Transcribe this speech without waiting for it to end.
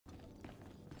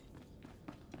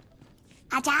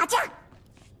아자 아자!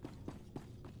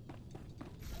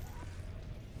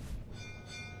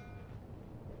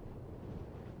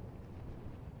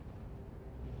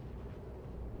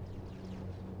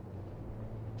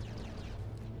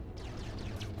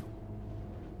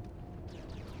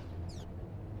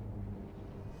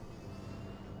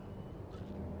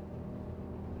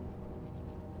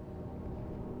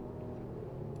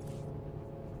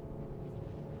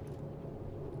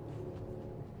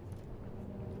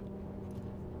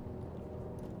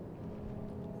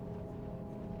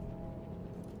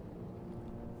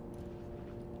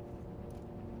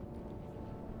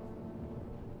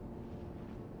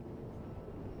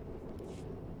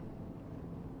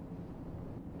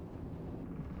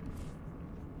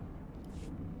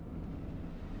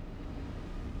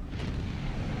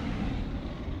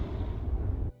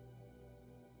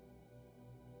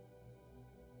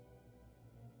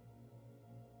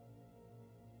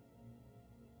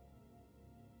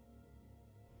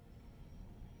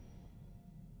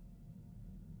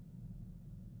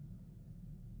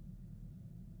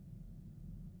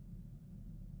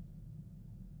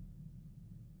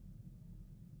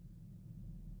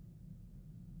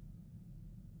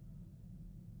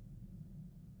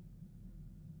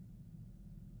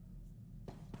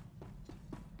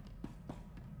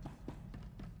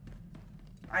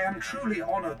 I am truly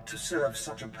honored to serve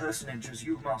such a personage as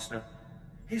you, Master.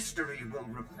 History will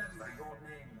remember your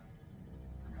name.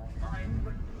 Not mine,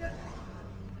 but yet.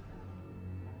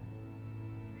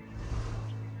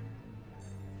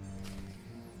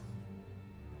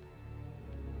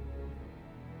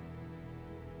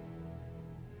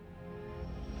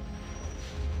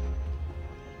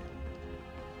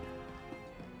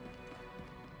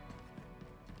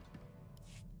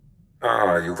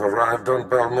 Ah, you've arrived on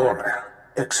Ballmora.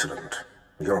 Excellent.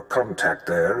 Your contact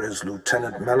there is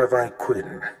Lieutenant Malavai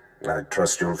Quinn. I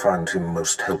trust you'll find him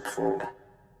most helpful.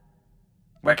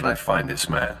 Where can I find this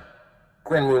man?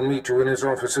 Quinn will meet you in his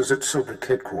offices at Sobrick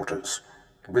headquarters.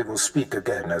 We will speak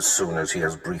again as soon as he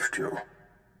has briefed you.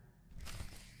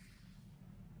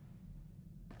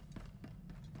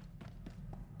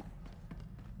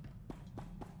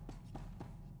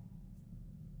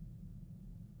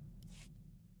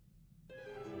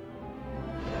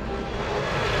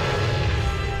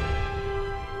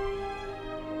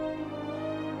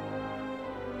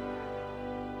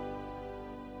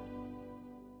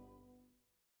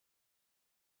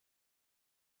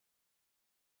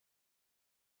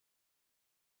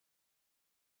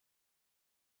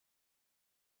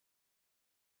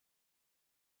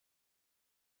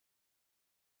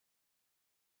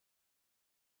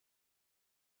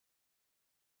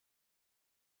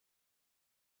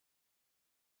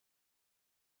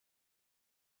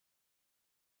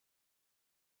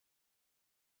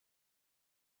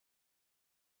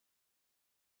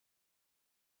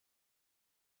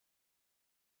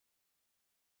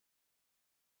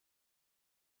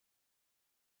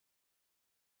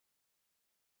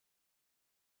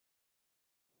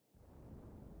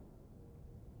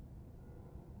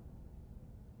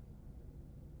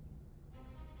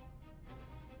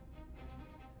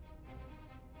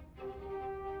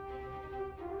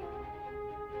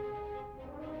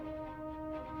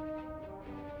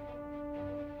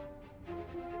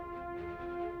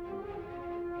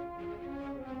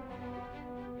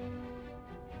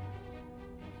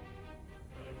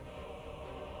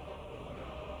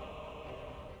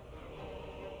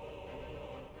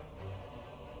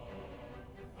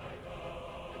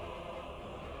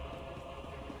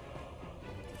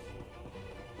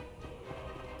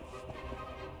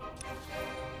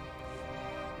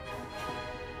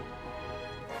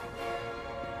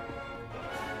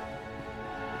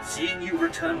 Seeing you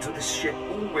return to this ship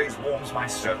always warms my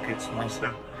circuits,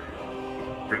 Master.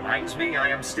 Reminds me I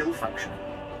am still functioning.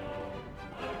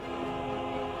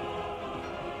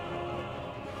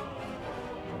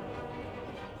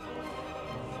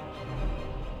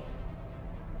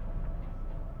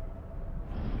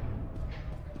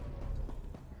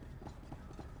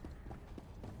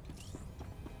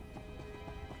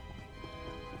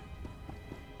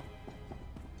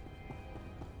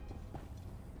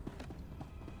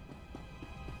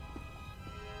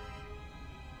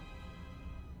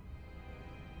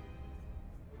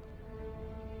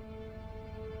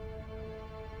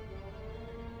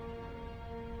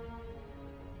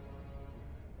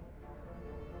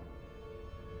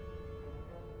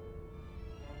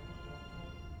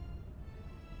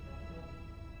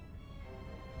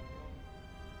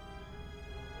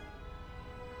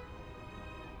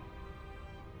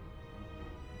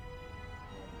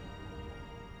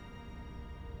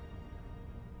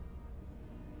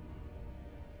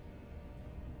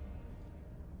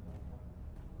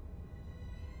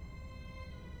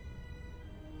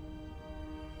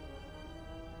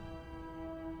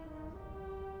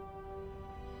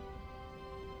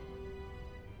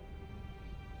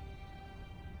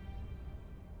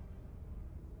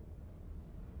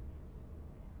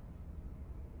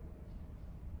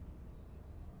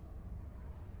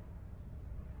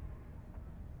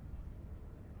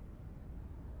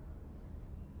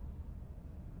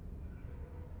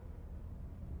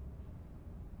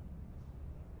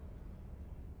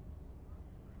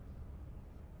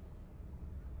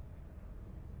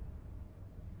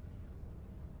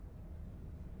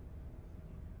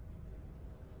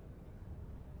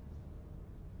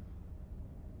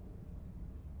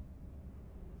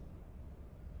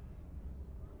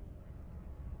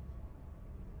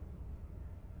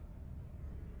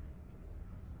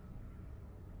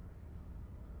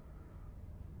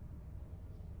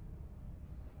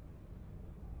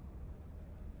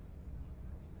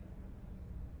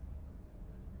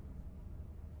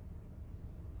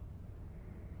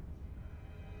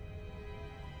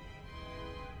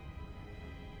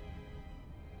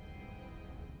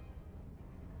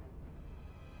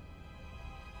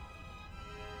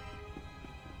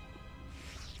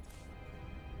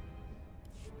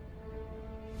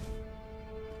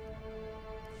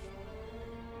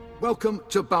 Welcome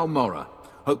to Ballmora.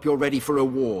 Hope you're ready for a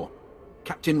war.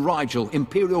 Captain Rigel,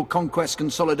 Imperial Conquest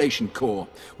Consolidation Corps.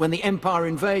 When the Empire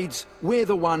invades, we're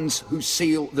the ones who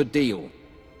seal the deal.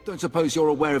 Don't suppose you're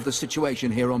aware of the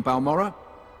situation here on Ballmora?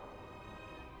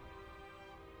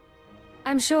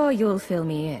 I'm sure you'll fill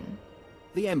me in.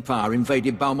 The Empire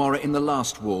invaded Ballmora in the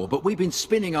last war, but we've been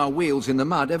spinning our wheels in the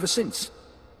mud ever since.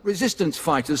 Resistance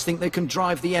fighters think they can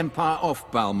drive the Empire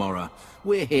off Ballmora.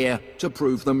 We're here to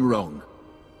prove them wrong.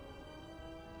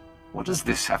 What does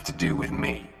this have to do with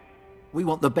me? We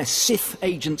want the best Sith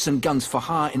agents and guns for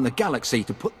hire in the galaxy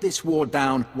to put this war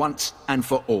down once and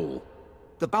for all.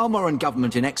 The Balmoran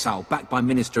government in exile, backed by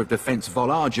Minister of Defense Vol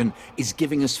Argen, is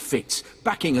giving us fits,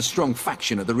 backing a strong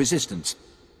faction of the Resistance.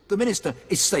 The Minister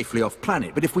is safely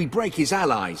off-planet, but if we break his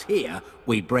allies here,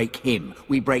 we break him.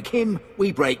 We break him,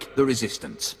 we break the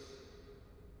Resistance.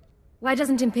 Why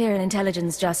doesn't Imperial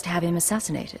Intelligence just have him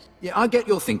assassinated? Yeah, I get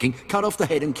your thinking. Cut off the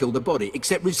head and kill the body,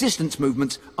 except Resistance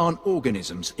movements aren't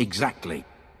organisms, exactly.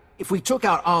 If we took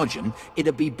out Argen,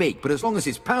 it'd be big, but as long as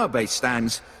his power base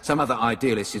stands, some other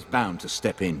idealist is bound to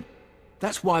step in.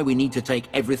 That's why we need to take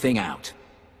everything out.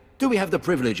 Do we have the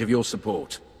privilege of your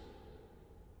support?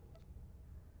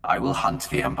 I will hunt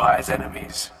the Empire's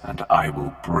enemies, and I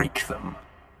will break them.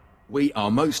 We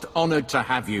are most honored to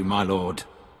have you, my lord.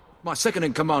 My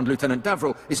second-in-command, Lieutenant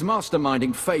Davril, is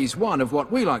masterminding Phase 1 of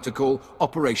what we like to call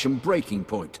Operation Breaking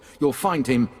Point. You'll find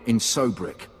him in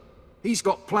Sobrik. He's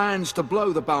got plans to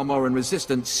blow the Balmoran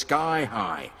Resistance sky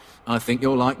high. I think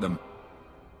you'll like them.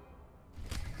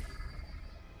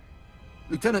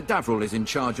 Lieutenant Davril is in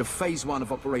charge of Phase 1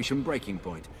 of Operation Breaking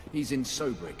Point. He's in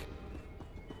Sobrik.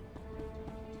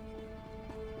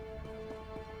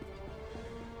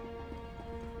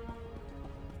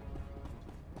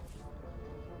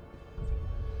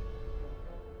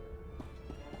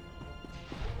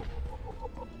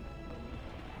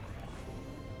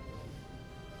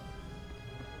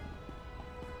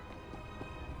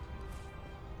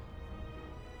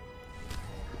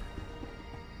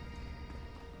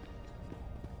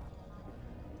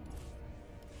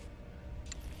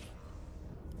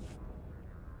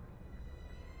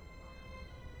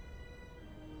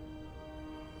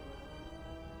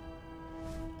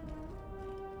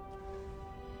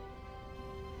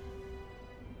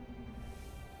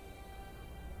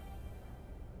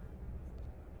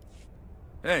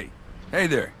 Hey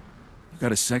there. You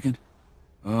got a second?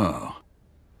 Oh.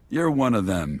 You're one of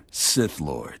them Sith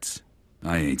Lords.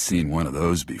 I ain't seen one of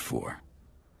those before.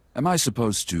 Am I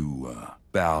supposed to,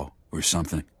 bow or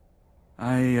something?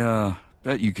 I,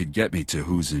 bet you could get me to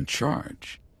who's in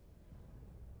charge.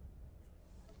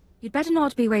 You'd better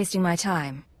not be wasting my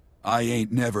time. I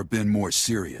ain't never been more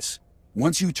serious.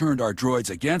 Once you turned our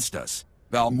droids against us,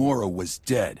 Ballmora was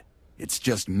dead. It's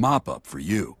just mop-up for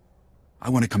you. I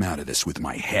want to come out of this with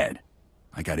my head.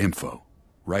 I got info.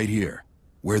 Right here.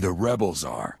 Where the rebels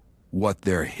are. What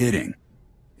they're hitting.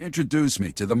 Introduce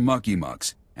me to the Mucky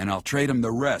Mucks, and I'll trade them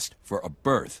the rest for a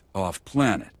berth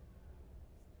off-planet.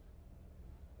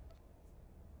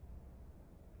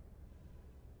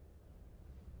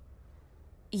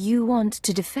 You want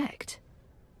to defect?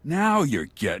 Now you're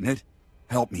getting it.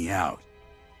 Help me out.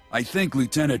 I think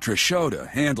Lieutenant Trishota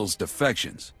handles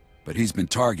defections, but he's been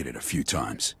targeted a few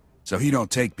times, so he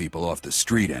don't take people off the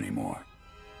street anymore.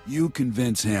 You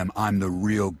convince him I'm the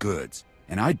real goods,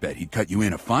 and I'd bet he'd cut you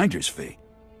in a finder's fee.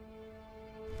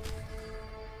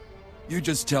 You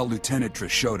just tell Lieutenant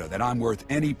Trishota that I'm worth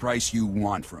any price you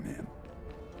want from him.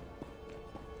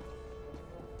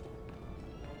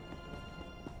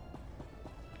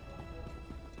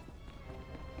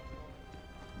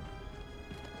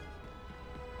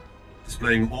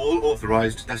 Displaying all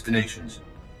authorized destinations.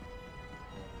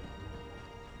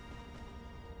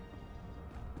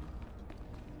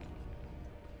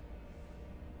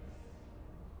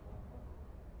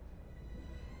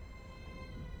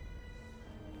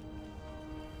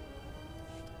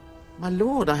 My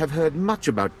lord, I have heard much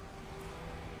about...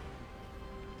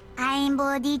 Yes,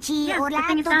 the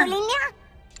thing is done.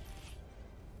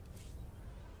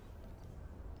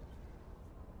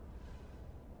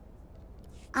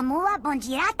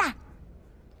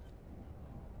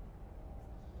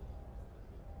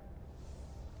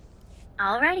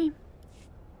 Alrighty.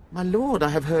 My lord, I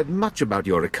have heard much about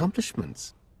your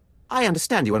accomplishments. I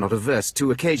understand you are not averse to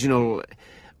occasional,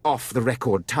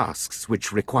 off-the-record tasks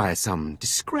which require some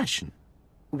discretion.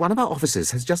 One of our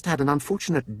officers has just had an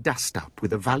unfortunate dust-up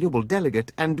with a valuable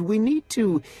delegate, and we need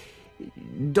to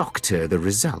doctor the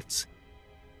results.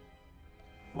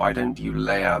 Why don't you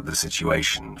lay out the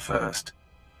situation first?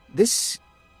 This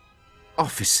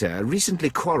officer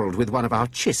recently quarreled with one of our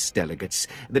Chiss delegates.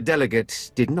 The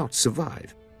delegate did not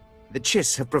survive. The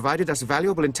Chiss have provided us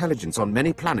valuable intelligence on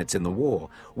many planets in the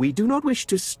war. We do not wish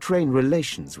to strain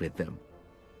relations with them.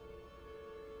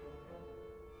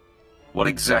 What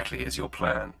exactly is your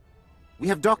plan? We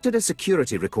have doctored a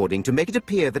security recording to make it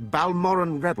appear that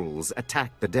Ballmoran rebels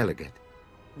attacked the delegate.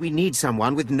 We need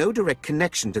someone with no direct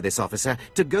connection to this officer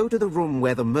to go to the room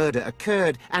where the murder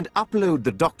occurred and upload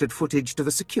the doctored footage to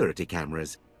the security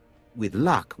cameras. With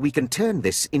luck, we can turn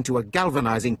this into a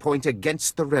galvanizing point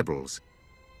against the rebels.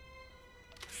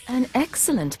 An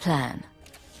excellent plan.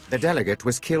 The delegate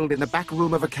was killed in the back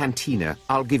room of a cantina.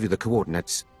 I'll give you the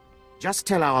coordinates. Just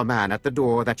tell our man at the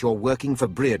door that you're working for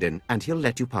Breredan, and he'll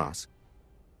let you pass.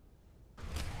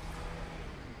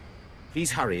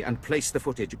 Please hurry and place the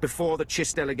footage before the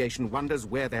Chiss delegation wonders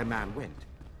where their man went.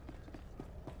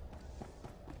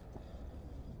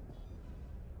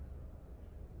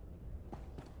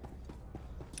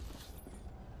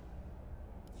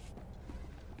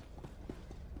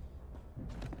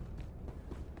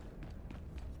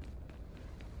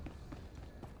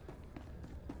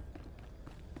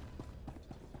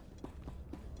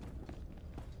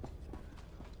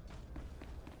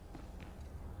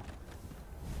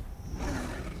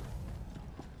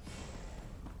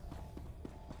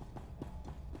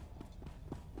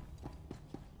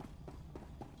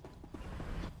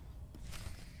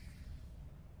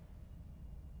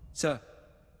 Sir,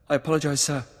 I apologize,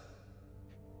 sir.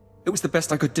 It was the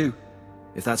best I could do.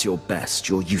 If that's your best,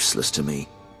 you're useless to me.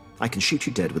 I can shoot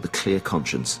you dead with a clear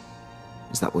conscience.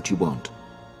 Is that what you want?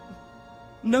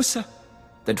 No, sir.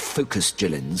 Then focus,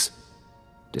 Gillins.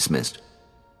 Dismissed.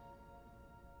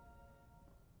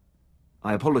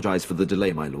 I apologize for the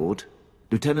delay, my lord.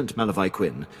 Lieutenant Malavai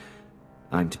Quinn.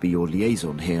 I'm to be your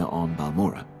liaison here on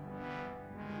Ballmora.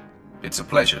 It's a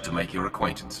pleasure to make your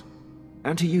acquaintance.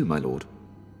 And to you, my lord.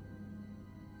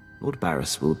 Lord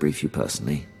Barris will brief you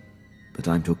personally, but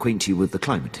I'm to acquaint you with the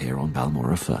climate here on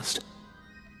Ballmora first.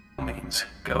 Means,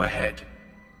 go ahead.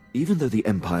 Even though the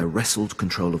Empire wrestled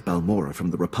control of Ballmora from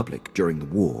the Republic during the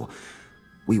war,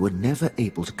 we were never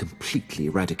able to completely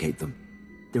eradicate them.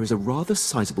 There is a rather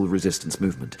sizable resistance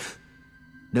movement.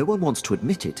 No one wants to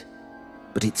admit it,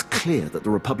 but it's clear that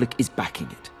the Republic is backing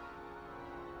it.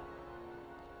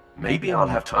 Maybe I'll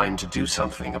have time to do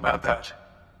something about that.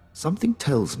 Something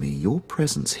tells me your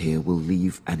presence here will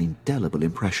leave an indelible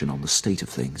impression on the state of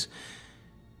things.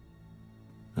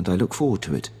 And I look forward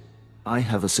to it. I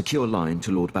have a secure line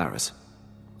to Lord Barris.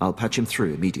 I'll patch him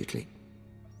through immediately.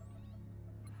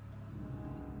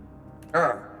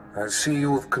 Ah, I see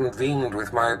you've convened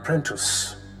with my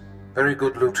apprentice. Very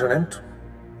good, Lieutenant.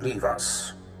 Leave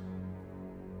us.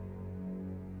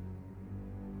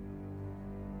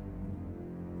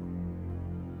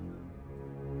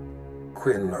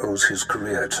 Quinn owes his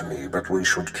career to me, but we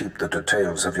should keep the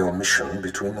details of your mission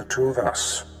between the two of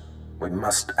us. We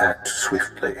must act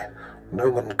swiftly.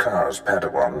 Noman Carr's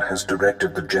Padawan has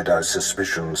directed the Jedi's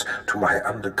suspicions to my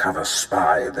undercover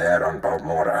spy there on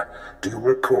Ballmora. Do you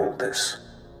recall this?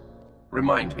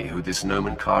 Remind me who this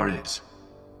Noman Carr is.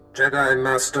 Jedi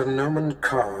Master Noman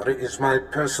Carr is my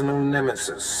personal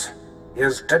nemesis. He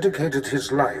has dedicated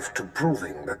his life to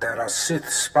proving that there are Sith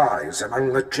spies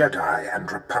among the Jedi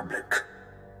and Republic.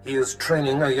 He is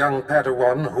training a young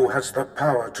Padawan who has the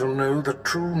power to know the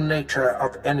true nature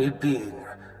of any being.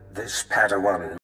 This Padawan